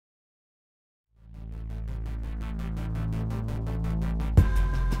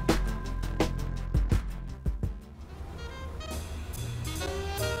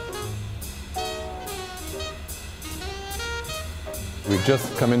We've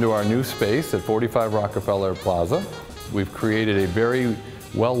just come into our new space at 45 Rockefeller Plaza. We've created a very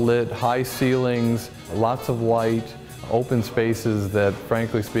well-lit, high ceilings, lots of light, open spaces that,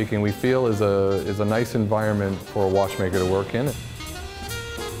 frankly speaking, we feel is a nice environment for a watchmaker to work in.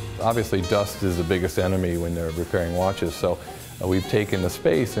 Obviously, dust is the biggest enemy when they're repairing watches, so we've taken the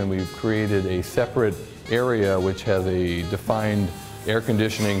space and we've created a separate area which has a defined air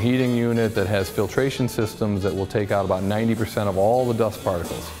conditioning heating unit that has filtration systems that will take out about 90% of all the dust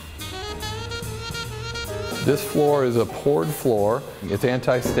particles. This floor is a poured floor. It's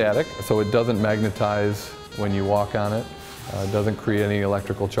anti-static, so it doesn't magnetize when you walk on it. It doesn't create any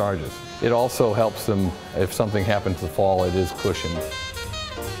electrical charges. It also helps them, if something happens to fall, it is cushioned.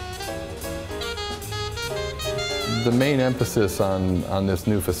 The main emphasis on this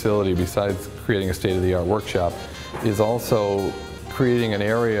new facility, besides creating a state-of-the-art workshop, is also creating an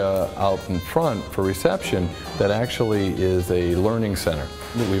area out in front for reception that actually is a learning center.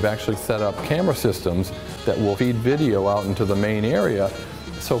 We've actually set up camera systems that will feed video out into the main area,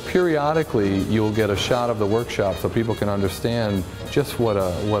 so periodically you'll get a shot of the workshop so people can understand just what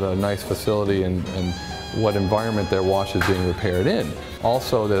a nice facility and what environment their watch is being repaired in.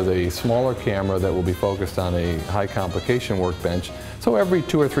 Also, there's a smaller camera that will be focused on a high complication workbench, so every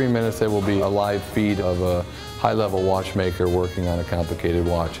 2 or 3 minutes there will be a live feed of a high-level watchmaker working on a complicated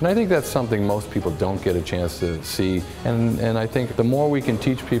watch. And I think that's something most people don't get a chance to see. And I think the more we can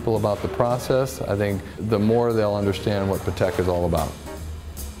teach people about the process, I think the more they'll understand what Patek is all about.